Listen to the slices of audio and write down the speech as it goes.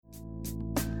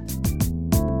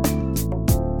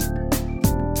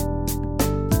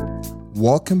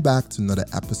Welcome back to another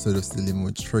episode of Still Living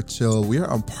with Churchill. We are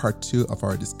on part 2 of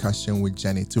our discussion with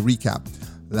Jenny. To recap,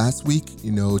 last week,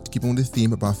 to keep on the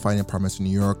theme about finding apartments in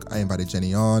New York, I invited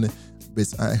Jenny on. When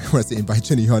I say invite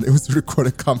Jenny on, it was a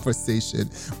recorded conversation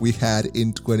we had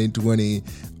in 2020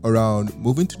 around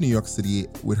moving to New York City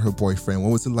with her boyfriend.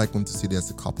 What was it like going to city as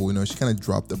a couple? She kind of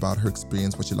dropped about her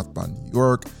experience, what she loved about New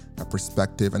York, her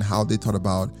perspective, and how they thought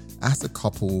about, as a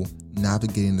couple,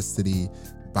 navigating the city,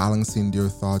 balancing their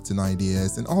thoughts and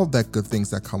ideas, and all of that good things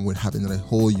that come with having a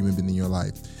whole human being in your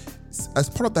life. As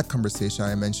part of that conversation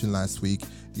I mentioned last week,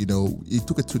 it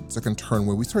took a second turn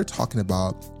where we started talking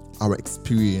about our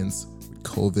experience with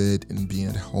COVID and being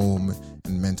at home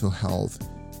and mental health.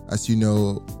 As you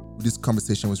know, this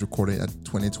conversation was recorded at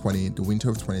 2020, the winter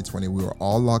of 2020. We were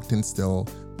all locked in still.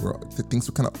 Things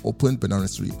were kind of open, but not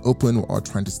necessarily open. We're all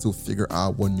trying to still figure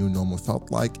out what new normal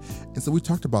felt like. And so we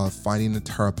talked about finding a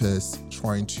therapist,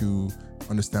 trying to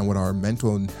understand what our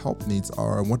mental health needs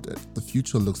are and what the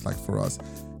future looks like for us.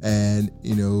 And,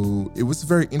 it was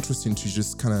very interesting to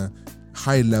just kind of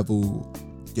high level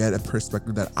get a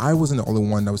perspective that I wasn't the only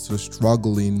one that was sort of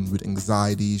struggling with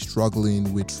anxiety,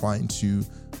 struggling with trying to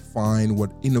find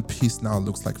what inner peace now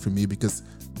looks like for me, because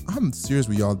I'm serious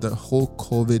with y'all, the whole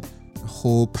COVID, the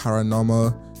whole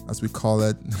paranormal, as we call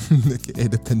it, aka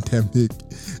the pandemic,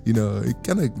 it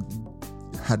kind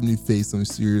of had me face some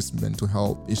serious mental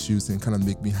health issues and kind of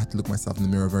make me have to look myself in the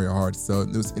mirror very hard. So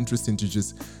it was interesting to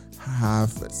just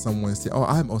have someone say, oh,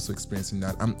 I'm also experiencing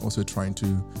that. I'm also trying to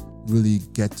really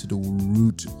get to the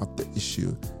root of the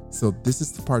issue. So this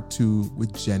is the part 2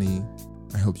 with Jenny.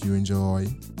 I hope you enjoy.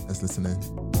 Let's listen in.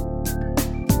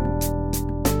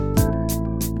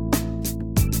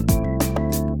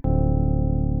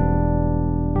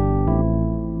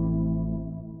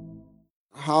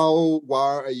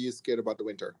 Why are you scared about the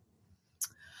winter?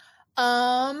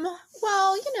 Well,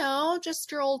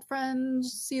 just your old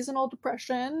friends, seasonal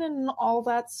depression and all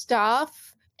that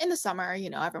stuff. In the summer,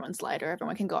 everyone's lighter,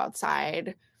 everyone can go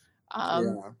outside.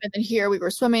 And then here we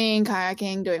were swimming,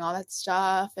 kayaking, doing all that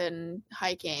stuff and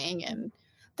hiking, and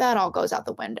that all goes out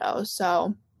the window.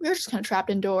 So we were just kind of trapped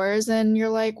indoors, and you're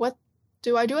like, what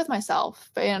do I do with myself?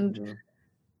 And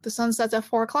the sun sets at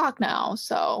 4:00 now,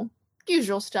 so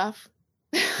usual stuff.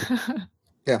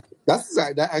 Yeah,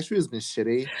 that actually has been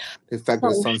shitty. The fact that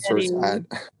the sun starts at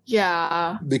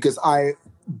because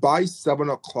by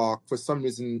 7:00 for some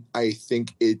reason I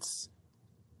think it's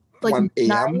like 1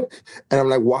 a.m. and I'm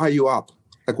like, why are you up?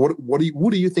 Like, who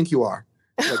do you think you are?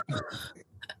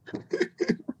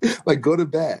 Like, go to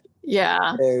bed.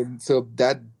 Yeah. And so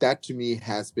that to me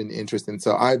has been interesting.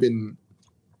 So I've been,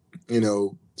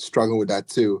 struggling with that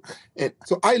too. And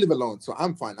so I live alone, so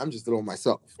I'm fine. I'm just alone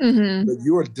myself. Mm-hmm. But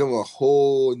you are dealing with a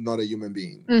whole nother human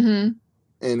being.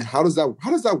 Mm-hmm. And how does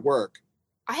that work?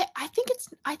 I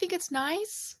think it's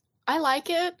nice. I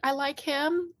like it. I like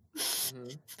him.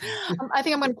 Mm-hmm. I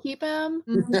think I'm going to keep him.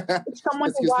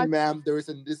 Excuse me, ma'am. This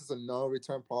is a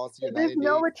no-return policy. There's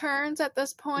no returns at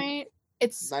this point.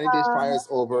 It's 90 days prior is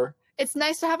over. It's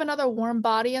nice to have another warm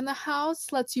body in the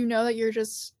house. Lets you know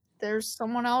that there's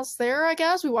someone else there, I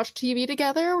guess. We watch TV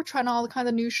together. We're trying all the kind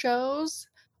of new shows.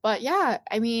 But yeah,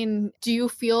 I mean, do you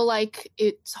feel like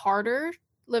it's harder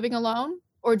living alone,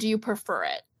 or do you prefer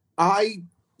it? I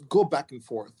go back and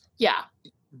forth. Yeah.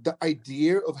 The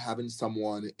idea of having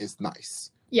someone is nice.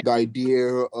 Yeah. The idea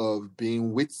of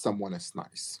being with someone is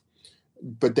nice.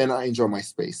 But then I enjoy my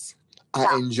space. Yeah.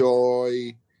 I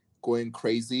enjoy going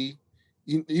crazy.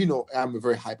 I'm a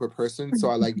very hyper person, so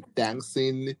I like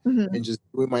dancing and just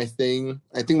doing my thing.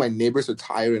 I think my neighbors are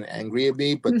tired and angry at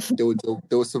me, but they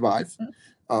will survive.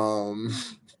 There are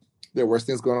worse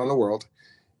things going on in the world.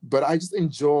 But I just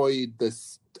enjoy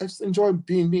this. I just enjoy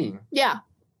being me. Yeah,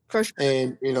 for sure.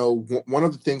 And, one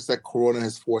of the things that Corona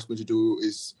has forced me to do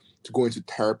is to go into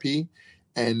therapy.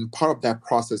 And part of that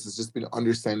process has just been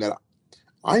understanding that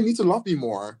I need to love me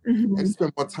more and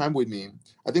spend more time with me.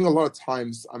 I think a lot of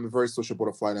times I'm a very social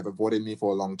butterfly and I've avoided me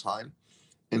for a long time.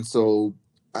 And so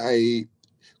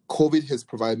COVID has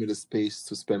provided me the space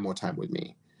to spend more time with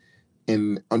me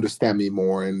and understand me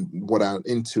more and what I'm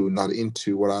into, not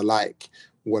into, what I like,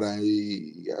 what I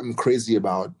am crazy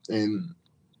about. And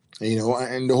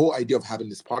the whole idea of having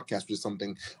this podcast, which is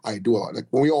something I do a lot. Like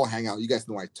when we all hang out, you guys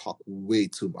know I talk way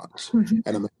too much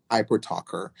and I'm a hyper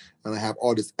talker and I have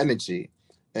all this energy.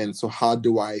 And so how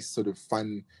do I sort of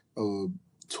find a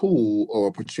tool or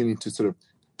opportunity to sort of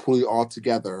pull it all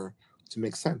together to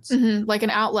make sense? Mm-hmm. Like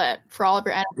an outlet for all of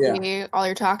your energy, all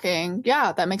your talking.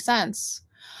 Yeah, that makes sense.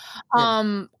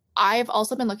 Yeah. I've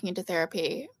also been looking into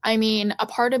therapy. I mean, a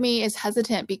part of me is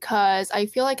hesitant because I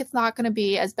feel like it's not going to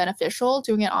be as beneficial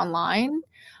doing it online.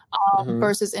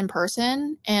 versus in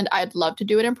person. And I'd love to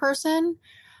do it in person.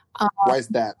 Why is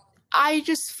that? I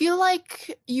just feel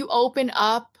like you open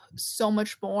up so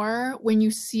much more when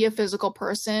you see a physical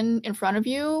person in front of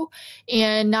you.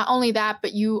 And not only that,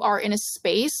 but you are in a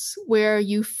space where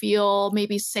you feel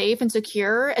maybe safe and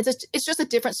secure. It's just a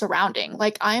different surrounding.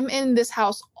 Like I'm in this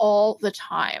house all the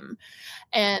time.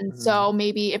 And so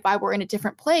maybe if I were in a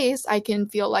different place, I can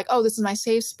feel like, oh, this is my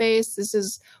safe space. This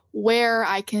is where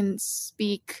I can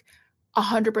speak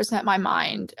 100% my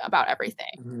mind about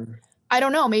everything. I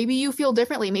don't know. Maybe you feel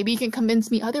differently. Maybe you can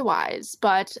convince me otherwise.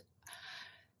 But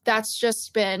that's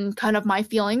just been kind of my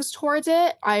feelings towards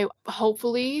it. I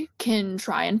hopefully can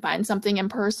try and find something in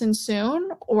person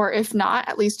soon. Or if not,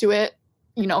 at least do it,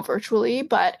 virtually.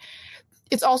 But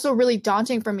it's also really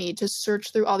daunting for me to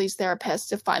search through all these therapists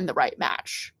to find the right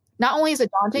match. Not only is it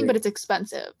daunting, but it's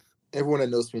expensive. Everyone that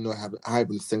knows me knows I've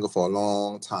been single for a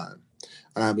long time.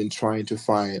 And I've been trying to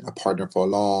find a partner for a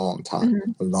long time.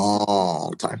 A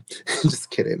long time. Just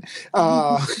kidding.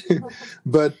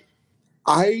 But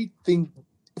I think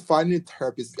finding a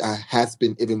therapist has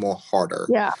been even more harder.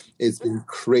 Yeah. It's been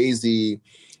crazy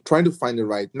trying to find the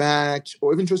right match,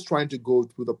 or even just trying to go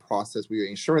through the process with your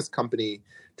insurance company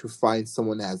to find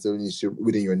someone that has an issue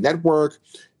within your network.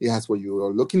 It has what you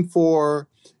are looking for.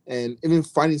 And even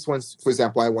finding someone, for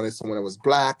example, I wanted someone that was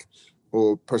Black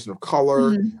or person of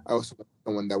color. I also wanted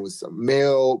someone that was a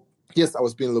male. Yes, I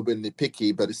was being a little bit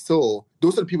nitpicky, but it's still,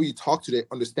 those are the people you talk to that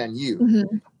understand you.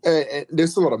 And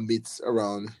there's a lot of myths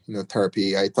around,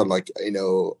 therapy. I thought I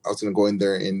was going to go in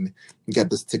there and get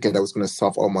this ticket that was going to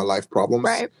solve all my life problems.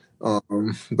 Right.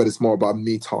 But it's more about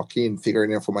me talking and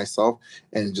figuring it out for myself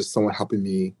and just someone helping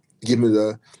me, give me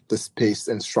the space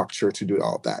and structure to do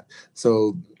all of that.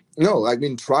 So, no,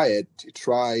 try it.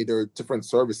 Try, there are different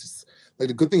services. Like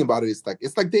the good thing about it is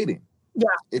it's like dating. Yeah.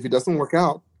 If it doesn't work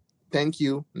out, thank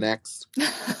you, next.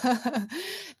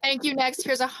 Thank you, next.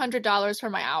 Here's $100 for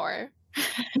my hour.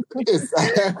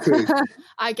 Exactly.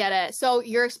 I get it. So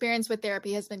your experience with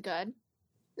therapy has been good?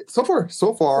 So far.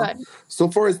 Good. So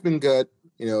far it's been good.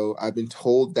 I've been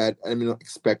told that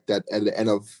expect that at the end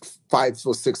of 5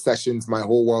 or 6 sessions, my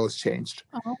whole world has changed.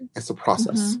 It's a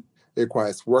process. It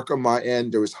requires work on my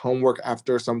end. There is homework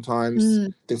after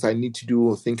sometimes, things I need to do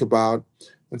or think about.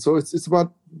 And so it's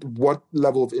about what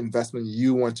level of investment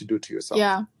you want to do to yourself.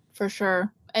 Yeah, for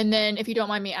sure. And then if you don't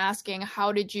mind me asking,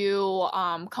 how did you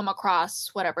come across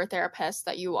whatever therapist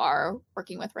that you are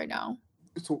working with right now?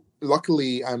 So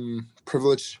luckily, I'm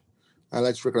privileged. I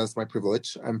like to recognize my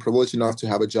privilege. I'm privileged enough to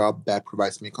have a job that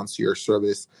provides me concierge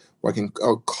service where I can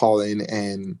call in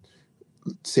and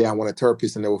say I want a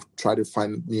therapist, and they will try to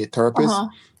find me a therapist.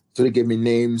 So they give me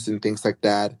names and things like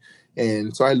that.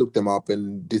 And so I looked them up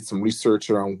and did some research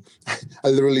around. I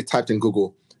literally typed in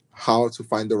Google how to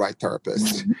find the right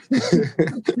therapist.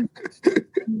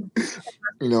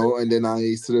 And then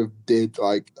I sort of did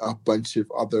a bunch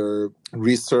of other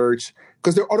research,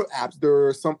 because there are other apps. There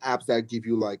are some apps that give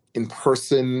you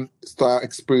in-person style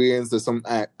experience. There's some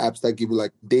apps that give you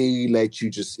they let you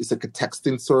it's like a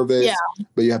texting service,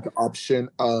 but you have the option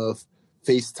of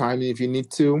FaceTiming if you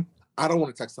need to. I don't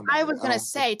want to text somebody. I was going to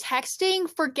say, texting,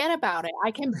 forget about it. I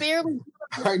can barely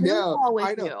I know.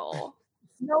 you.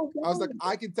 No way. I was like,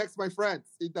 I can text my friends.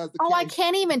 It does I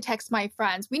can't even text my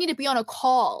friends. We need to be on a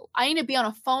call. I need to be on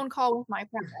a phone call with my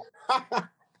friends.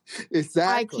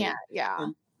 Exactly. I can't, yeah.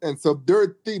 And so there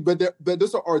are things, but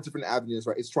those are all different avenues,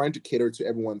 right? It's trying to cater to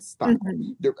everyone's style.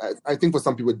 I think for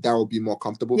some people that will be more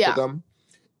comfortable for them.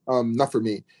 Not for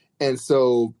me. And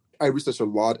so I researched a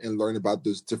lot and learned about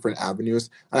those different avenues.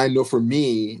 And I know for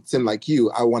me, same like you,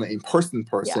 I want an in-person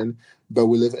person, but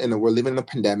we're living in a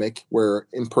pandemic where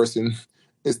in-person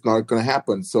is not going to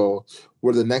happen. So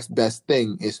the next best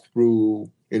thing is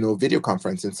through, video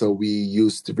conference. And so we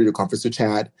use the video conference to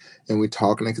chat and we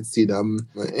talk, and I could see them.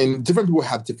 And different people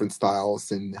have different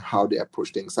styles and how they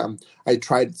approach things. I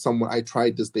tried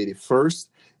this lady first,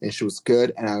 and she was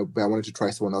good. And I wanted to try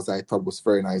someone else that I thought was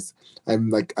very nice.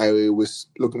 When I was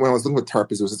looking for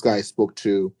therapists, there was this guy I spoke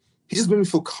to. He just made me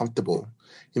feel comfortable.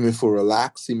 He made me feel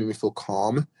relaxed. He made me feel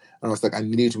calm. And I was like, I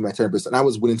need to be my therapist. And I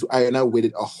was willing to, and I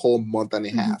waited a whole month and a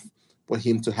half for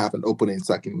him to have an opening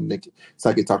so I can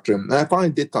talk to him. And I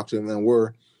finally did talk to him,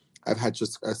 and I've had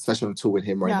just a session or 2 with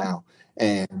him right now.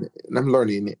 And I'm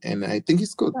learning, and I think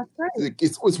he's good. That's right.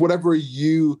 It's whatever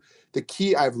the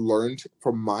key I've learned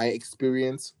from my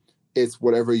experience is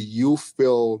whatever you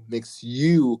feel makes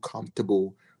you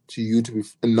comfortable to be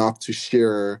enough to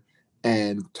share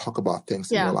and talk about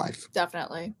things in your life.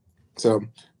 Definitely. So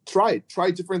try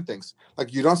different things.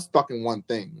 You're not stuck in one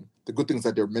thing. The good thing is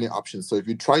that there are many options. So if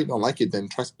you don't like it, then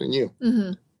try something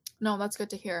new. No, that's good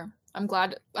to hear. I'm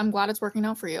glad it's working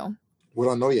out for you. We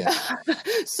don't know yet.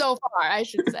 So far, I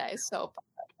should say. So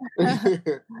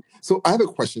far. So I have a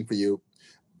question for you.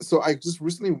 So I was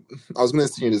going to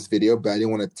send you this video, but I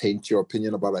didn't want to taint your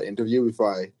opinion about our interview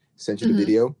before I sent you the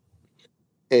video.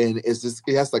 And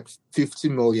it has like 50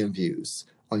 million views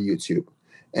on YouTube.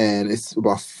 And it's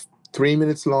about 3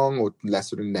 minutes long or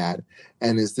lesser than that.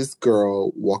 And it's this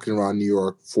girl walking around New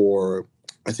York for,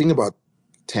 I think, about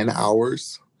 10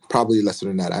 hours, probably lesser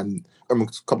than that. I'm a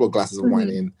couple of glasses of wine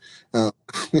in.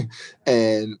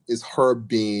 And it's her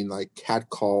being like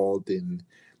catcalled and,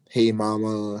 hey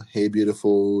mama, hey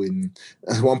beautiful. And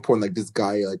at one point, like this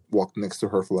guy like walked next to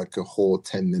her for like a whole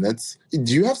 10 minutes. Have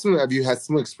you had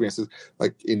some experiences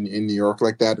like in New York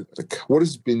like that? Like what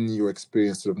has been your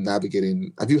experience sort of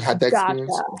navigating? Have you had that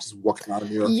experience of just walking out of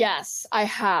New York? Yes, I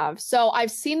have. So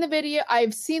I've seen the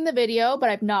video, but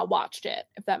I've not watched it,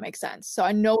 if that makes sense. So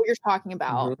I know what you're talking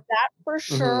about. That for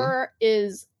sure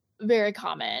is very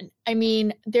common. I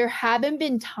mean, there haven't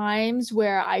been times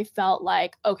where I felt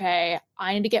like, okay,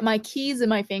 I need to get my keys in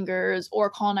my fingers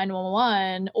or call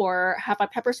 911 or have my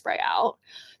pepper spray out.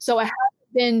 So I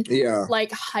haven't been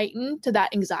like heightened to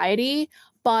that anxiety,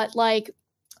 but like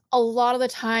a lot of the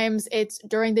times it's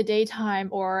during the daytime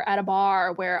or at a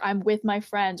bar where I'm with my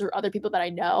friends or other people that I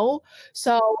know.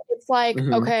 So it's like,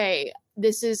 okay,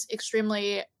 this is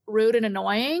extremely rude and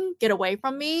annoying, get away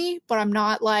from me. But I'm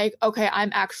not like, okay, I'm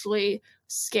actually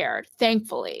scared.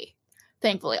 Thankfully,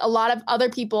 a lot of other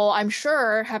people, I'm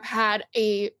sure, have had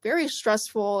a very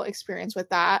stressful experience with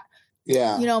that.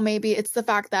 Yeah. You know, maybe it's the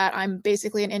fact that I'm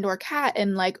basically an indoor cat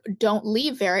and like don't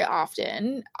leave very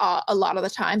often a lot of the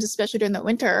times, especially during the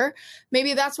winter.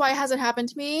 Maybe that's why it hasn't happened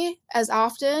to me as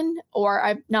often, or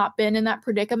I've not been in that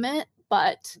predicament.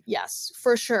 But yes,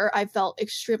 for sure, I felt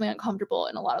extremely uncomfortable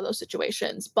in a lot of those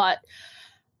situations. But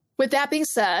with that being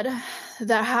said,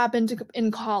 that happened in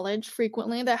college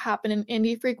frequently, that happened in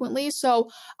Indy frequently.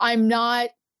 So I'm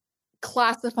not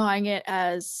classifying it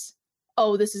as,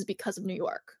 oh, this is because of New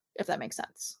York, if that makes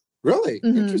sense. Really?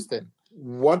 Interesting.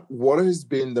 What has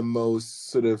been the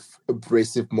most sort of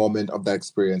abrasive moment of that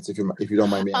experience, if you don't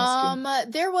mind me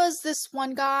asking? There was this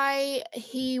one guy,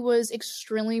 he was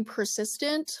extremely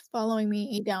persistent, following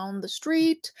me down the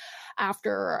street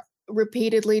after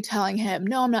repeatedly telling him,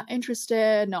 no, I'm not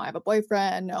interested, no, I have a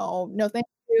boyfriend, no, thank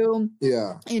you.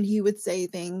 Yeah. And he would say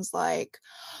things like,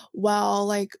 well,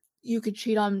 like, you could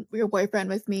cheat on your boyfriend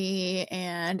with me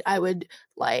and I would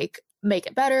like make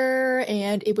it better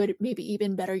and it would maybe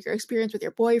even better your experience with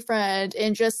your boyfriend,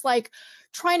 and just like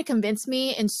trying to convince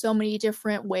me in so many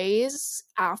different ways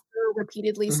after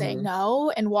repeatedly saying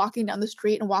no and walking down the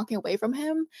street and walking away from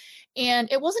him.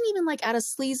 And it wasn't even like at a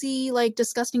sleazy, like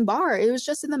disgusting bar. It was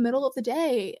just in the middle of the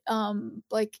day,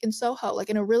 like in Soho, like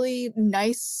in a really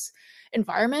nice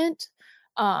environment.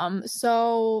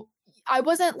 So I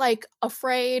wasn't like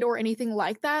afraid or anything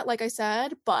like that, like I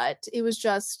said, but it was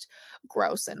just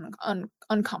gross and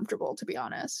uncomfortable, to be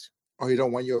honest. Oh, you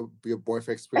don't want your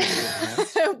boyfriend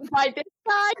experience? By this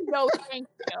guy? No, thank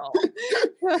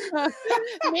you.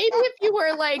 Maybe if you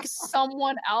were like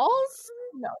someone else?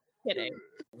 No, kidding.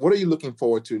 What are you looking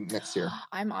forward to next year?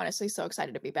 I'm honestly so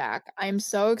excited to be back. I'm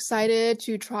so excited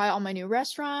to try all my new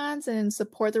restaurants and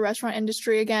support the restaurant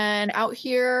industry again. Out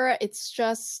here, it's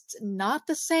just not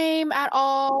the same at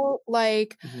all.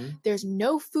 Like, there's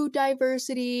no food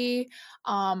diversity.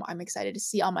 I'm excited to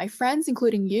see all my friends,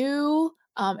 including you,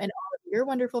 and all of your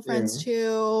wonderful friends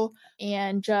too.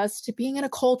 And just being in a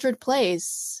cultured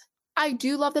place. I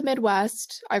do love the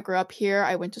Midwest. I grew up here.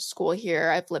 I went to school here.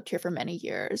 I've lived here for many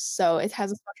years. So it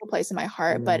has a special place in my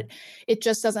heart, but it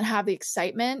just doesn't have the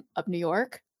excitement of New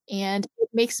York. And it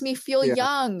makes me feel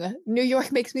young. New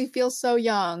York makes me feel so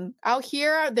young. Out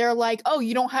here, they're like, oh,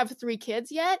 you don't have 3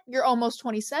 kids yet? You're almost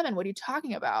 27. What are you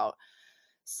talking about?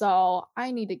 So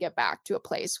I need to get back to a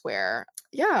place where,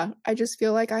 I just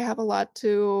feel like I have a lot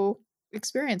to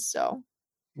experience still.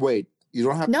 Wait, you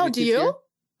don't have No, do you?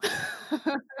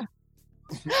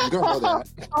 You don't know that.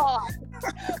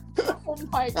 Oh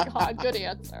my God, good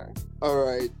answer. All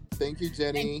right. Thank you,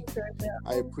 Jenny. Thank you.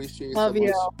 I appreciate you. Love so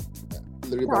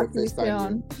you. Much. Talk to you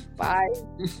soon. Bye.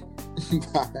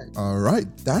 Bye. All right.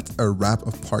 That's a wrap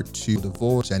of part 2 of the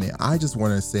Vogue. Jenny, I just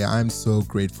want to say I'm so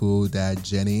grateful that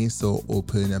Jenny is so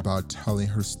open about telling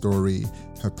her story,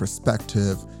 her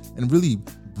perspective, and really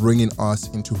bringing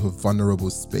us into her vulnerable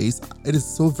space. It is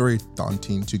so very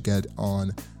daunting to get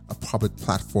on a public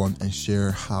platform and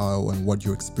share how and what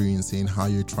you're experiencing, how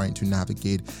you're trying to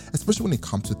navigate, especially when it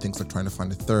comes to things like trying to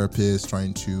find a therapist,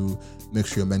 trying to make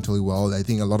sure you're mentally well. I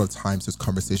think a lot of times those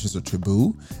conversations are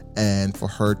taboo, and for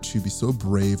her to be so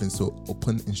brave and so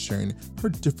open in sharing her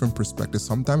different perspectives,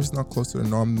 sometimes it's not close to the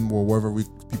norm or whatever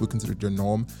people consider their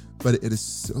norm, but it is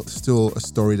still a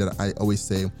story that I always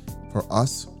say, for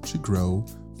us to grow,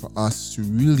 for us to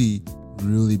really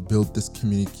build this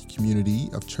community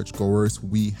of churchgoers,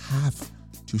 we have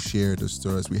to share the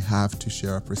stories. We have to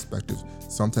share our perspectives.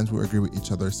 Sometimes we agree with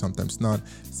each other, sometimes not.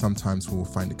 Sometimes we will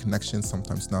find a connection,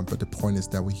 sometimes not. But the point is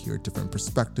that we hear different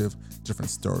perspectives, different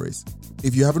stories.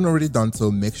 If you haven't already done so,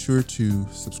 make sure to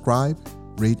subscribe,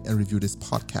 rate, and review this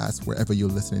podcast wherever you're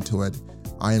listening to it.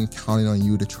 I am counting on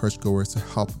you, the churchgoers, to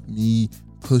help me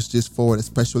push this forward,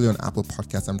 especially on Apple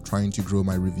Podcasts. I'm trying to grow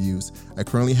my reviews. I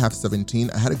currently have 17.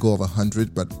 I had a goal of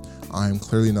 100, but I'm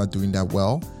clearly not doing that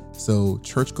well. So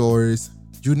churchgoers,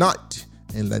 unite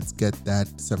and let's get that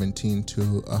 17 to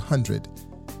 100.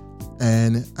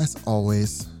 And as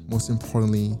always, most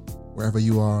importantly, wherever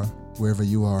you are,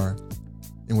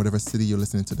 in whatever city you're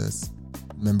listening to this,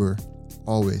 remember,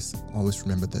 always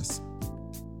remember this.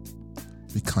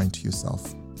 Be kind to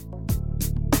yourself.